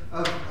of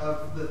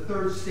the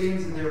third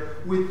stanza there,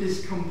 with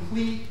this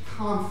complete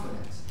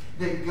confidence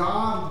that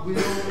God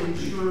will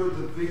ensure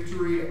the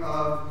victory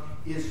of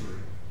Israel.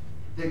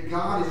 That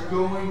God is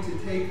going to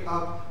take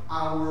up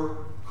our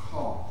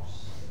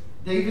cause.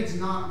 David's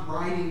not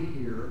writing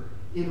here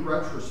in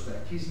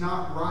retrospect. He's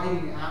not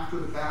writing after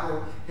the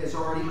battle has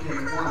already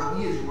been won.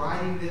 He is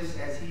writing this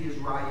as he is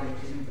writing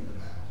into the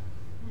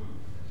battle.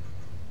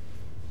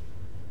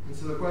 And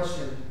so the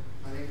question,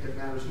 I think, that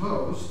matters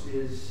most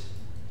is,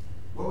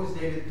 what was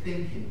David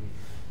thinking?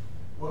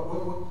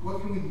 What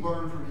can we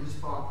learn from his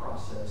thought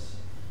process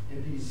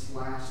in these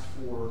last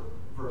 4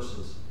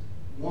 verses?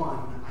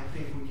 One, I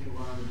think we can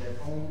learn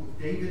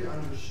that David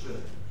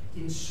understood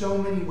in so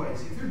many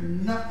ways. If there's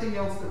nothing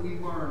else that we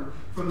learn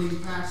from these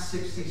past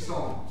 60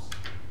 Psalms,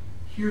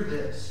 hear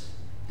this,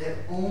 that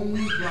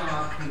only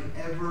God can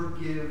ever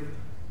give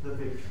the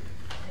victory.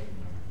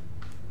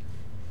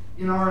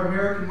 In our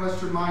American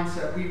Western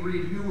mindset, we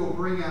read, who will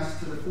bring us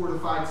to the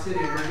fortified city?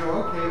 And we go,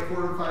 okay, a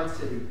fortified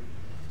city.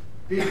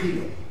 Big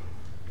deal.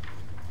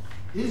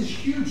 It is a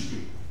huge deal.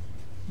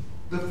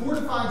 The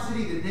fortified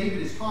city that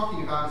David is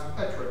talking about is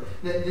Petra.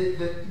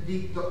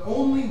 The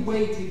only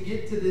way to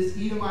get to this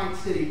Edomite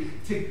city,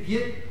 to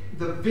get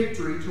the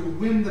victory, to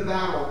win the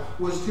battle,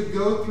 was to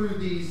go through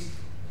these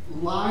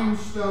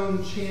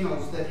limestone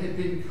channels that had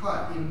been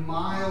cut in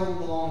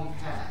mile-long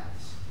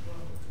paths.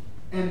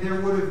 And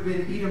there would have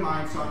been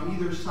Edomites on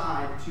either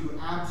side to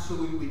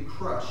absolutely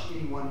crush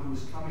anyone who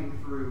was coming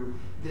through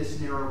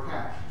this narrow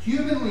path.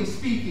 Humanly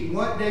speaking,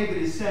 what David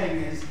is saying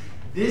is,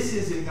 this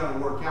isn't going to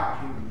work out,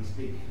 humanly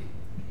speaking.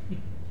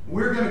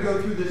 We're going to go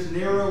through this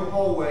narrow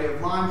hallway of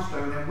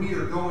limestone, and we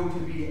are going to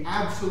be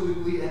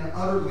absolutely and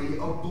utterly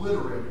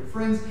obliterated.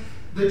 Friends,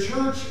 the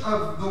Church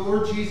of the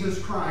Lord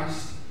Jesus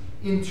Christ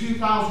in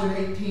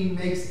 2018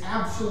 makes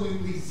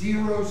absolutely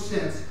zero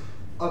sense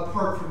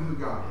apart from who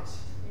God is.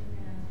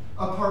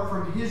 Apart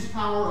from His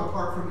power,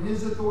 apart from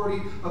His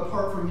authority,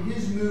 apart from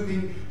His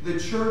moving, the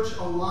church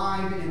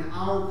alive in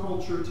our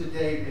culture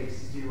today makes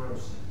zero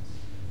sense.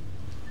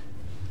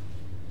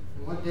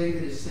 And what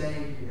David is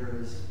saying here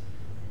is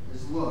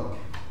look,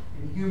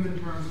 in human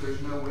terms,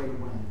 there's no way to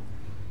win.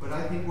 But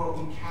I think what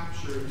we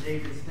capture in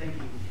David's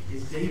thinking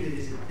is David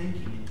isn't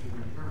thinking in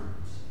human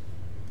terms.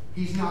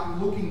 He's not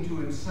looking to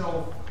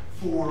himself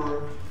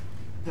for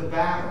the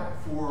battle,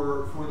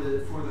 for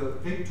the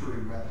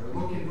victory, rather.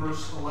 Look in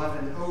verse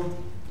 11. Oh,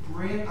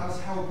 grant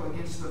us help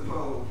against the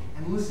foe.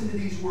 And listen to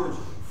these words.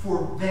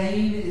 For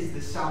vain is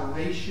the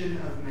salvation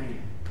of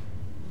man.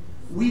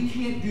 We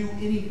can't do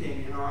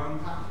anything in our own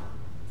power.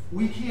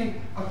 We can't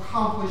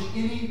accomplish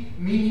any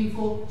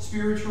meaningful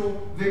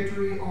spiritual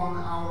victory on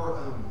our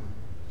own.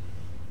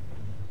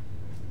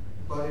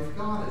 But if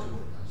God is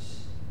with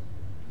us,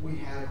 we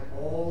have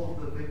all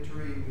the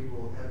victory we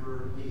will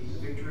ever need. The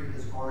victory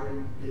has already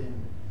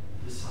been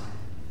decided.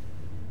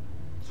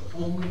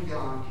 So only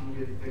God can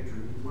give victory.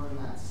 We learn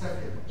that.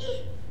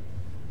 Secondly,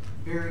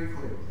 very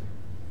clearly,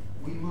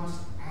 we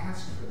must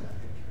ask for that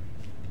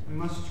victory. We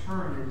must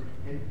turn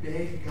and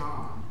beg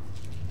God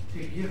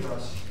to give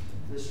us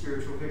the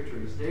spiritual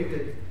victories.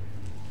 David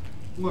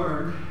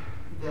learned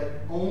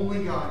that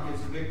only God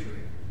gives the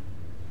victory.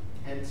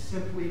 And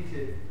simply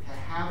to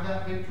have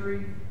that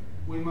victory,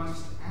 we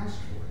must ask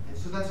for it. And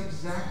so that's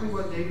exactly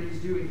what David is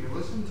doing here.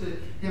 Listen to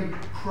him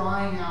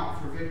crying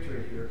out for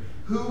victory here.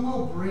 Who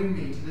will bring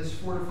me to this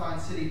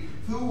fortified city?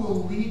 Who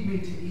will lead me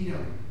to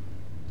Edom?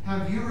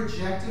 Have you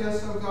rejected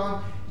us, O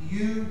God?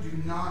 You do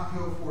not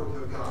go forth,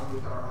 O God,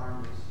 with our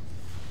armies.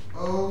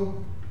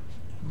 Oh,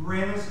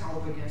 grant us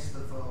help against the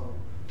foe.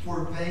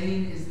 For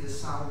vain is the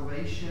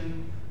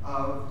salvation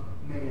of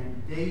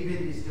man.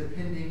 David is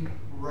depending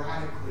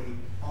radically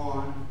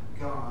on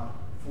God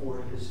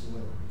for his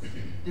deliverance.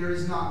 There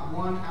is not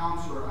 1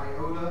 ounce or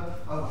iota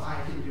of I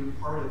can do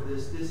part of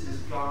this. This is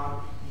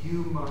God.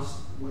 You must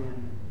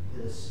win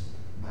this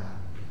battle.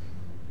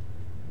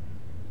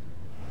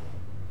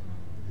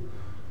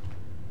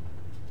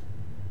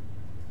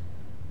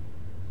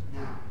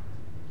 Now,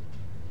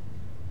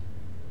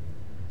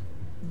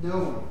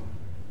 knowing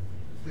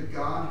the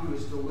God who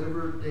has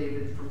delivered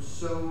David from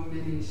so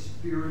many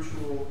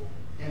spiritual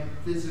and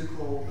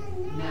physical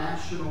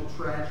national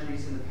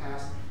tragedies in the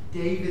past,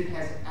 David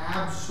has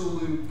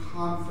absolute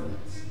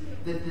confidence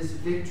that this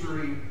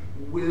victory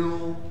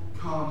will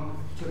come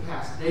to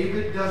pass.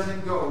 David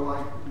doesn't go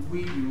like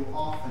we do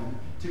often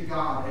to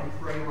God and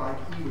pray like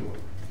Eeyore.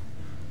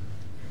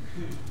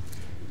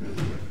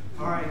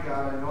 All right,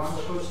 God, I know I'm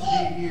supposed to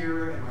be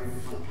here, and my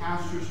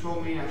pastors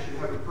told me I should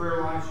have a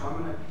prayer life, so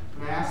I'm going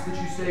to ask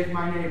that you save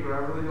my neighbor. I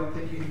really don't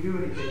think you can do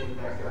anything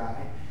with that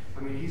guy.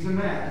 I mean, he's a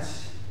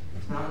mess.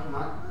 It's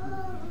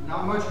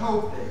not much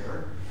hope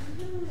there.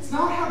 It's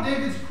not how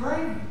David's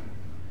praying.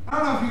 I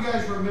don't know if you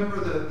guys remember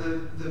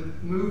the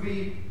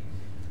movie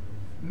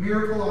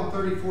Miracle on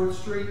 34th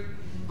Street.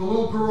 The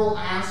little girl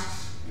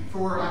asks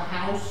for a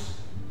house,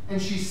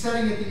 and she's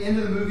sitting at the end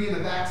of the movie in the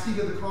back seat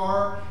of the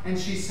car, and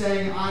she's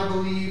saying, I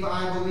believe,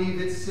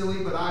 it's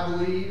silly, but I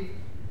believe.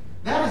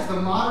 That is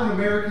the modern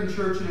American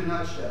church in a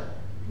nutshell.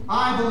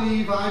 I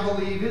believe,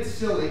 it's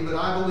silly, but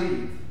I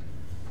believe.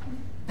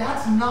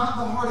 That's not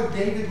the heart of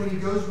David when he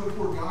goes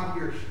before God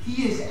here.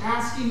 He is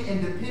asking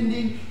and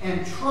depending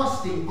and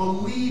trusting,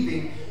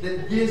 believing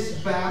that this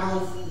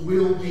battle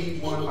will be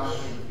won by the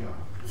hand of God.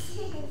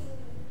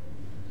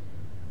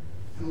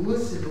 And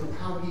listen to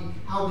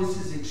how this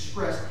is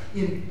expressed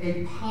in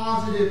a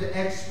positive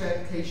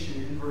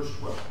expectation in verse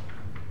 12.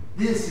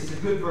 This is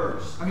a good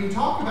verse. I mean,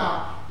 talk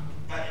about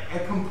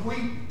a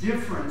complete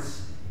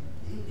difference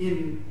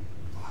in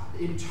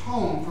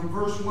tone from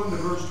verse 1 to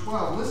verse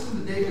 12.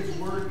 Listen to David's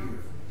word here.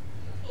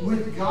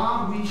 With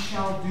God we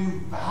shall do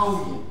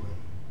valiantly.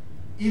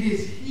 It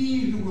is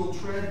He who will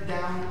tread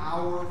down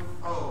our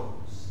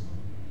foes.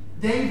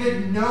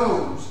 David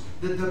knows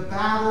that the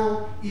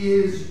battle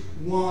is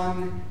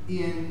won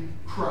in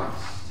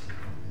Christ.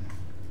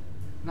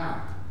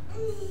 Now,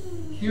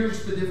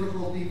 here's the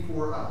difficulty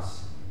for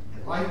us.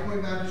 At Life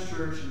Point Baptist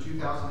Church in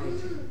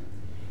 2018,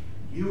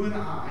 you and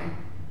I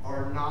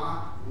are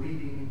not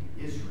leading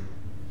Israel.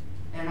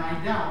 And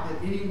I doubt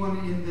that anyone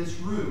in this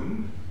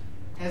room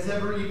has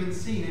ever even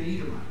seen an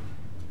Edomite.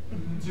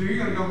 So you're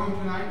going to go home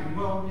tonight and,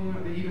 well, you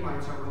know, the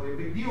Edomites aren't really a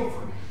big deal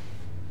for me.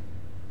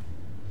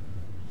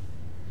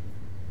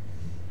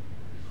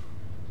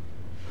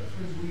 But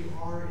friends, we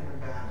are in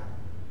a battle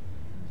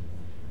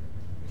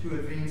to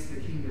advance the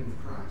kingdom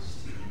of Christ.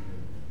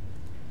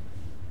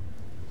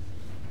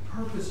 The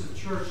purpose of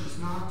church is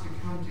not to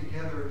come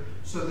together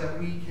so that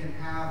we can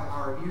have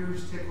our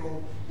ears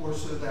tickled or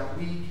so that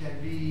we can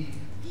be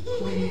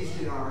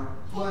pleased in our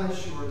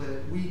flesh or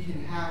that we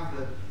can have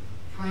the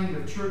kind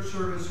of church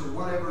service or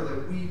whatever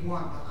that we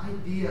want. The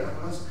idea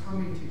of us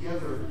coming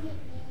together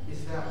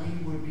is that we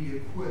would be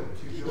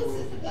equipped to go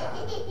into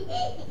battle.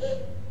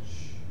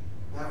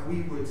 That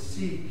we would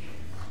seek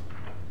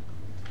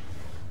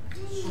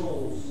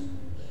souls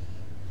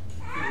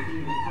for the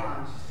kingdom of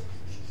Christ.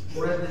 I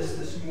read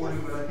this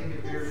morning, but I think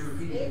it bears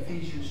repeating.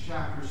 Ephesians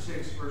chapter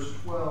 6, verse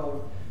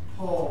 12.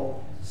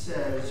 Paul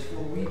says, for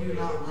we do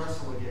not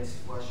wrestle against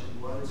flesh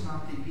and blood. It's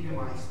not the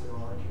Edomites that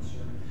are our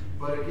concern,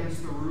 but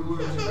against the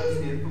rulers,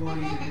 against the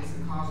authorities, against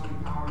the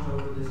cosmic powers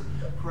over this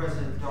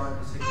present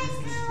darkness,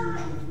 against the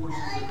spiritual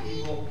forces of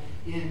evil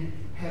in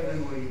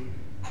heavenly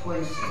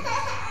places.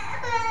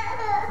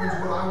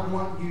 Friends, what I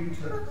want you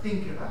to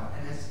think about,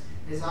 and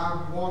as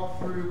I walk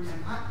through,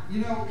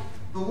 and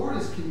the Lord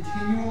is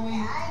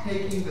continually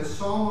taking the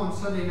psalm on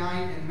Sunday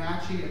night and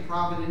matching it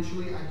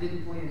providentially. I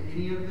didn't plan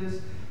any of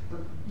this, but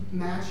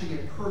matching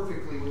it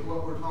perfectly with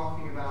what we're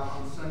talking about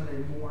on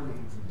Sunday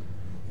morning.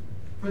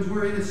 Friends,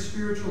 we're in a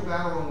spiritual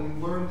battle, and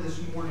we learned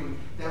this morning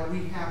that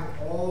we have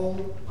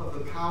all of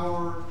the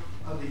power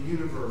of the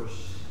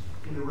universe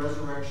in the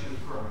resurrection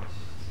of Christ.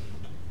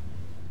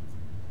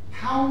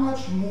 How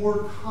much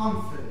more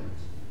confident?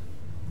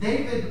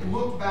 David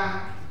looked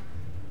back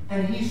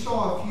and he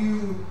saw a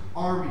few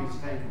armies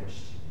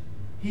vanquished.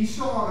 He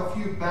saw a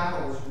few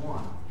battles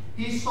won.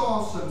 He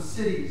saw some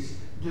cities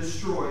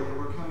destroyed that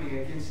were coming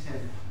against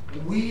him.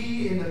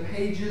 We, in the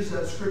pages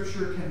of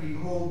Scripture, can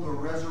behold the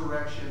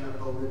resurrection of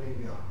the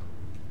living God.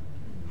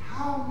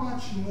 How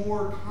much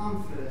more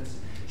confidence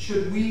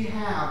should we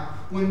have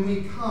when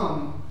we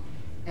come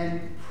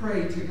and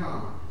pray to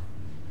God?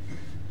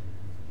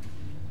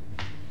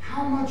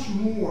 How much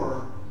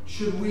more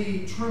should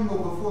we tremble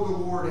before the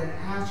Lord and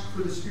ask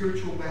for the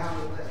spiritual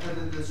battle,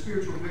 the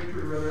spiritual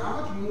victory, rather?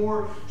 How much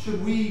more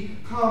should we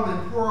come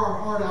and pour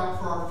our heart out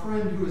for our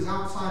friend who is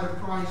outside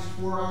of Christ,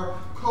 for our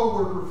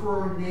co-worker,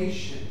 for our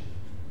nation?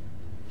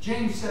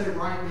 James said it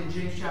rightly in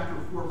James chapter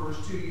 4,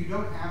 verse 2. You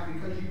don't have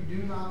because you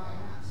do not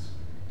ask.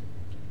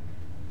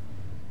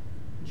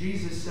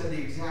 Jesus said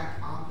the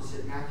exact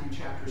opposite, Matthew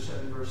chapter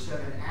 7, verse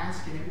 7.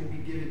 Ask and it will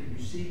be given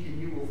to you. Seek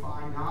and you will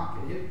find. Knock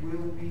and it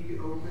will be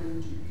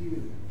opened to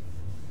you.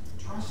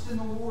 Trust in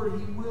the Lord.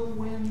 He will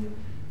win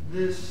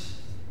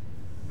this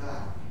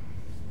battle.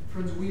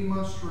 Friends, we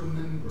must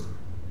remember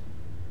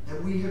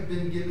that we have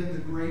been given the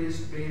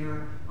greatest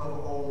banner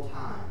of all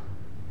time.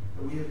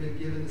 That we have been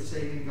given the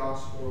saving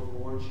gospel of the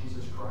Lord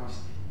Jesus Christ.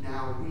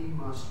 Now we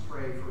must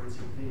pray for its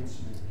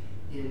advancement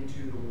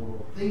into the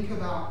world. Think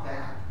about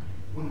that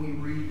when we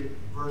read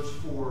verse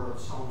 4 of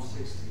Psalm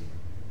 60.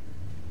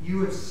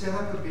 You have set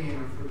up a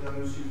banner for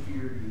those who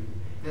fear you,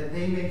 that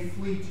they may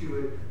flee to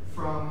it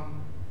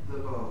from the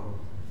bow.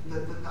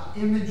 The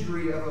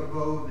imagery of a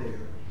bow there.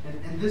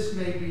 And this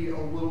may be a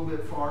little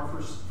bit far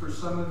for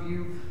some of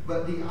you,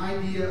 but the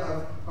idea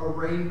of a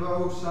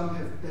rainbow, some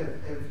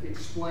have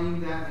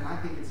explained that, and I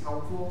think it's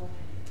helpful.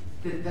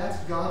 That's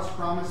God's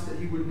promise that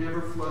he would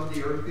never flood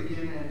the earth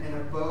again, and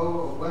a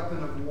bow, a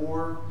weapon of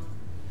war,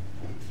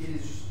 it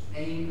is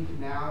aimed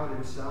now at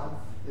himself,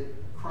 that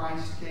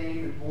Christ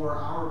came and bore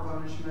our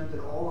punishment,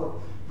 that all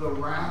of the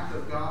wrath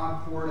of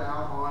God poured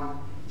out on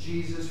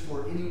Jesus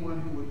for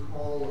anyone who would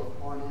call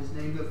upon his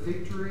name. The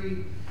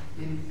victory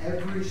in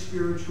every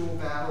spiritual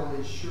battle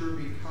is sure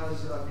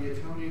because of the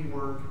atoning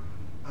work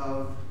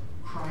of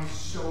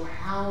Christ. So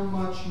how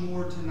much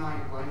more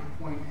tonight, Life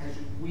Point, as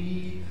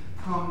we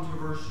come to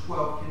verse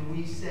 12, can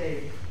we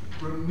say,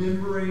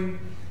 remembering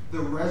the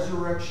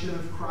resurrection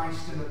of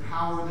Christ and the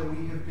power that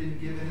we have been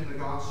given in the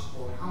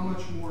gospel, how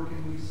much more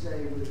can we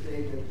say with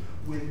David,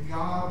 with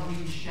God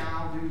we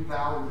shall do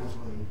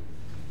valiantly.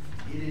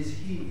 It is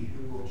he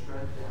who will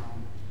tread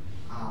down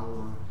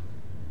our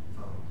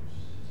foes.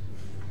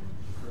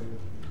 Pray with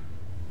me.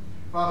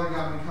 Father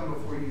God, we come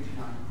before you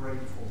tonight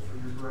grateful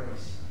for your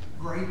grace.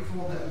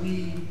 Grateful that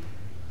we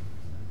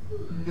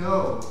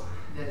know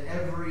that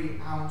every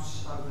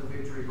ounce of the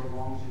victory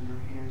belongs in your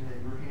hand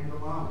and your hand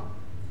alone.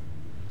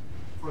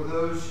 For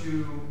those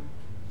who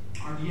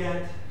are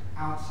yet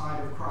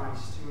outside of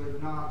Christ, who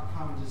have not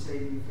come to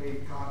saving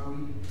faith, God,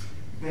 we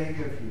beg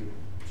of you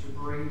to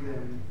bring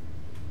them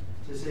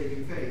to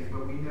saving faith.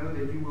 But we know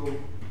that you will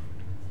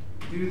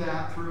do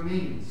that through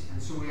means.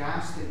 And so we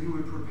ask that you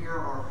would prepare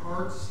our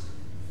hearts,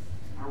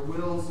 our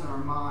wills, and our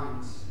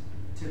minds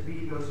to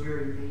be those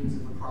very means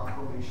of the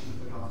proclamation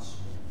of the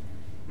gospel.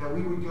 That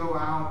we would go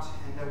out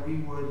and that we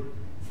would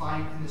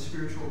fight in the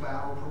spiritual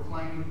battle,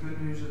 proclaiming the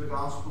good news of the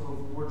gospel of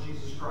the Lord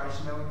Jesus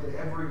Christ, knowing that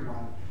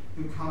everyone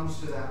who comes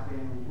to that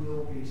banner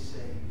will be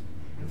saved.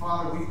 And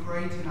Father, we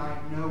pray tonight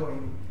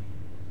knowing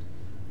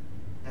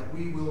that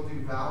we will do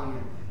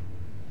valiantly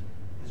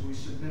as we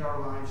submit our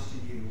lives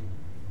to you,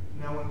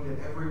 knowing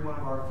that every one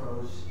of our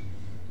foes,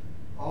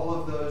 all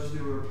of those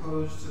who are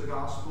opposed to the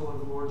gospel of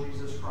the Lord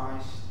Jesus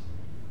Christ,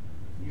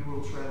 you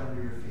will tread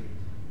under your feet.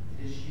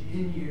 It is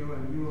in you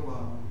and you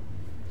alone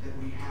that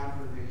we have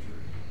the victory.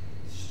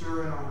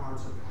 Stir in our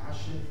hearts a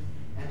passion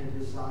and a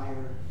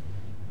desire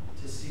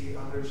to see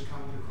others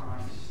come to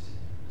Christ.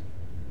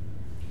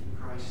 In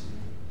Christ's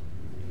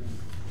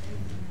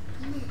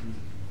name. Amen.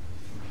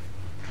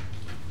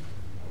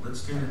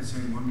 Let's stand and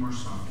sing one more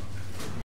song.